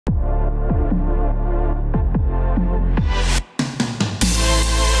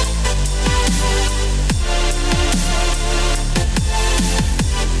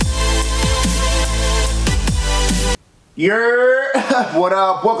What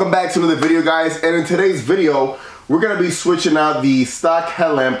up? Welcome back to another video, guys. And in today's video, we're gonna be switching out the stock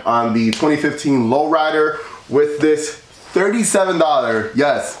headlamp on the 2015 lowrider with this $37,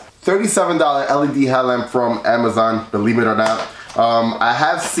 yes, $37 LED headlamp from Amazon, believe it or not. I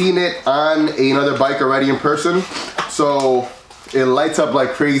have seen it on another bike already in person, so it lights up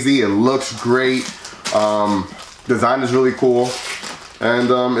like crazy. It looks great. Design is really cool.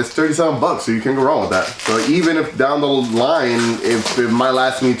 And it's 37 bucks, so you can go wrong with that. So even if down the line, if it might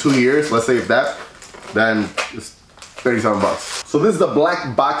last me 2 years, let's say if that, then it's 37 bucks. So this is the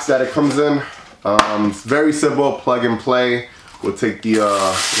black box that it comes in. It's very simple, plug and play. We'll take the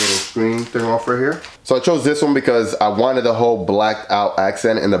little screen thing off right here. So I chose this one because I wanted the whole blacked out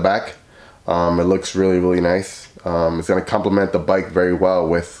accent in the back. It looks really, really nice. It's gonna complement the bike very well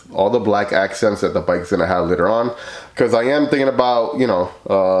with all the black accents that the bike's gonna have later on. Because I am thinking about, you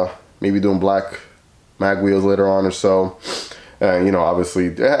know, maybe doing black mag wheels later on or so. And you know, obviously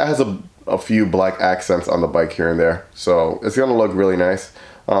it has a few black accents on the bike here and there. So it's gonna look really nice.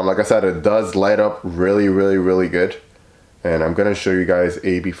 Like I said, it does light up really, really, really good. And I'm gonna show you guys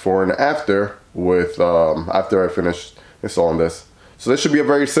a before and after with after I finish installing this. So this should be a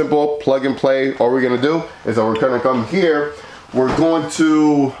very simple plug and play. All we're gonna do is that we're gonna come here. We're going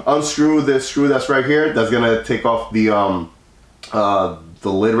to unscrew this screw that's right here. That's gonna take off the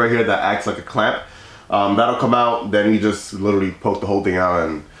lid right here that acts like a clamp. That'll come out. Then you just literally poke the whole thing out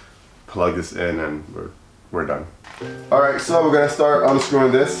and plug this in, and we're done. All right, so we're gonna start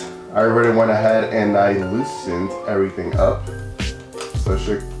unscrewing this. I already went ahead and I loosened everything up, so it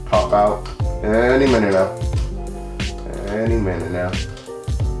should pop out any minute now. Any minute now.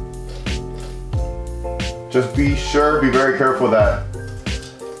 Just be very careful that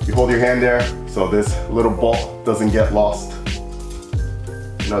you hold your hand there so this little bolt doesn't get lost.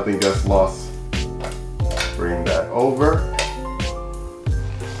 Nothing gets lost. Bring that over.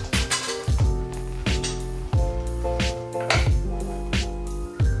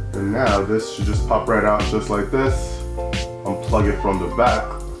 And now this should just pop right out just like this. Unplug it from the back.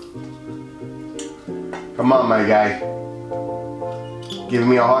 Come on, my guy. Giving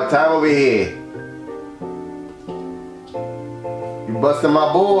me a hard time over here. You busting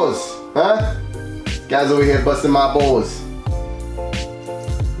my balls, huh? This guy's over here busting my balls.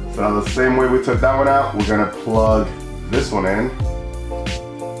 So the same way we took that one out, we're gonna plug this one in.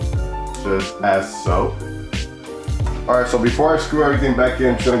 Just as so. Alright, so before I screw everything back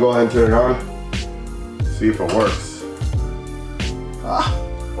in, I'm just gonna go ahead and turn it on. See if it works. Ah,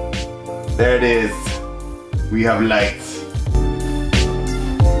 there it is. We have lights.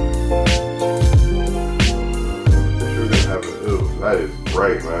 That is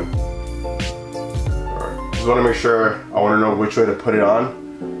bright, man. Alright, just want to make sure, I want to know which way to put it on.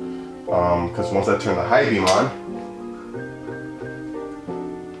 Because once I turn the high beam on,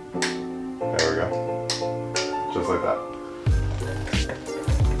 there we go. Just like that.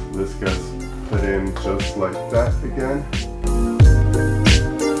 This gets put in just like that again.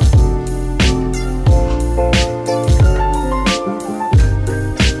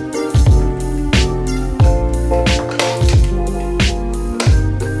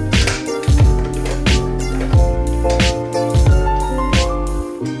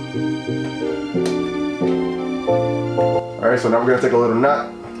 Alright, so now we're going to take a little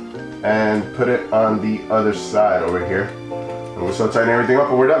nut and put it on the other side over here. And we'll start tightening everything up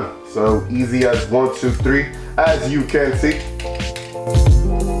and we're done. So easy as 1, 2, 3, as you can see.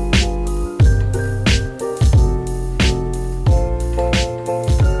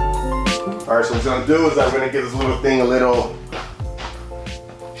 Alright, so what we're going to do is I'm going to give this little thing a little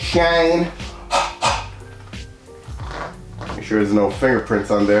shine. Make sure there's no fingerprints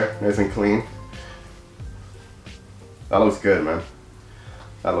on there, nice and clean. That looks good, man.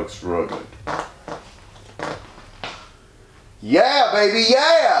 That looks real good. Yeah, baby,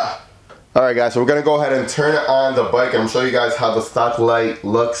 yeah! Alright guys, so we're gonna go ahead and turn it on the bike and I'll show you guys how the stock light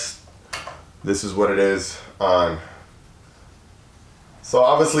looks. This is what it is on. So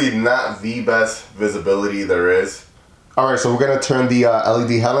obviously not the best visibility there is. Alright, so we're gonna turn the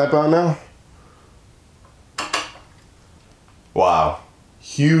LED headlamp on now. Wow,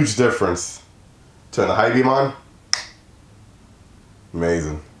 huge difference. Turn the high beam on.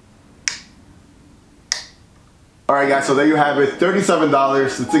 Amazing. Alright guys, so there you have it,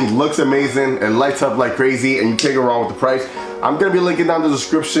 $37. The thing looks amazing, it lights up like crazy, and you can't go wrong with the price. I'm going to be linking down the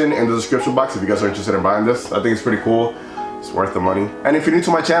description in the description box if you guys are interested in buying this. I think it's pretty cool. It's worth the money. And if you're new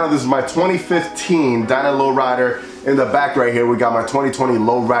to my channel, this is my 2015 Dyna lowrider In the back right here, we got my 2020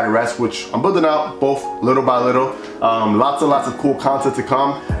 Lowrider S, which I'm building out both little by little. Lots and lots of cool content to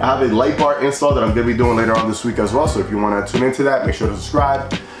come. I have a light bar install that I'm gonna be doing later on this week as well. So if you wanna tune into that, make sure to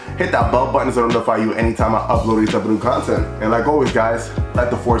subscribe. Hit that bell button so it'll notify you anytime I upload these type of new content. And like always guys, let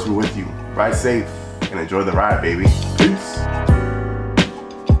the force be with you. Ride safe and enjoy the ride, baby. Peace.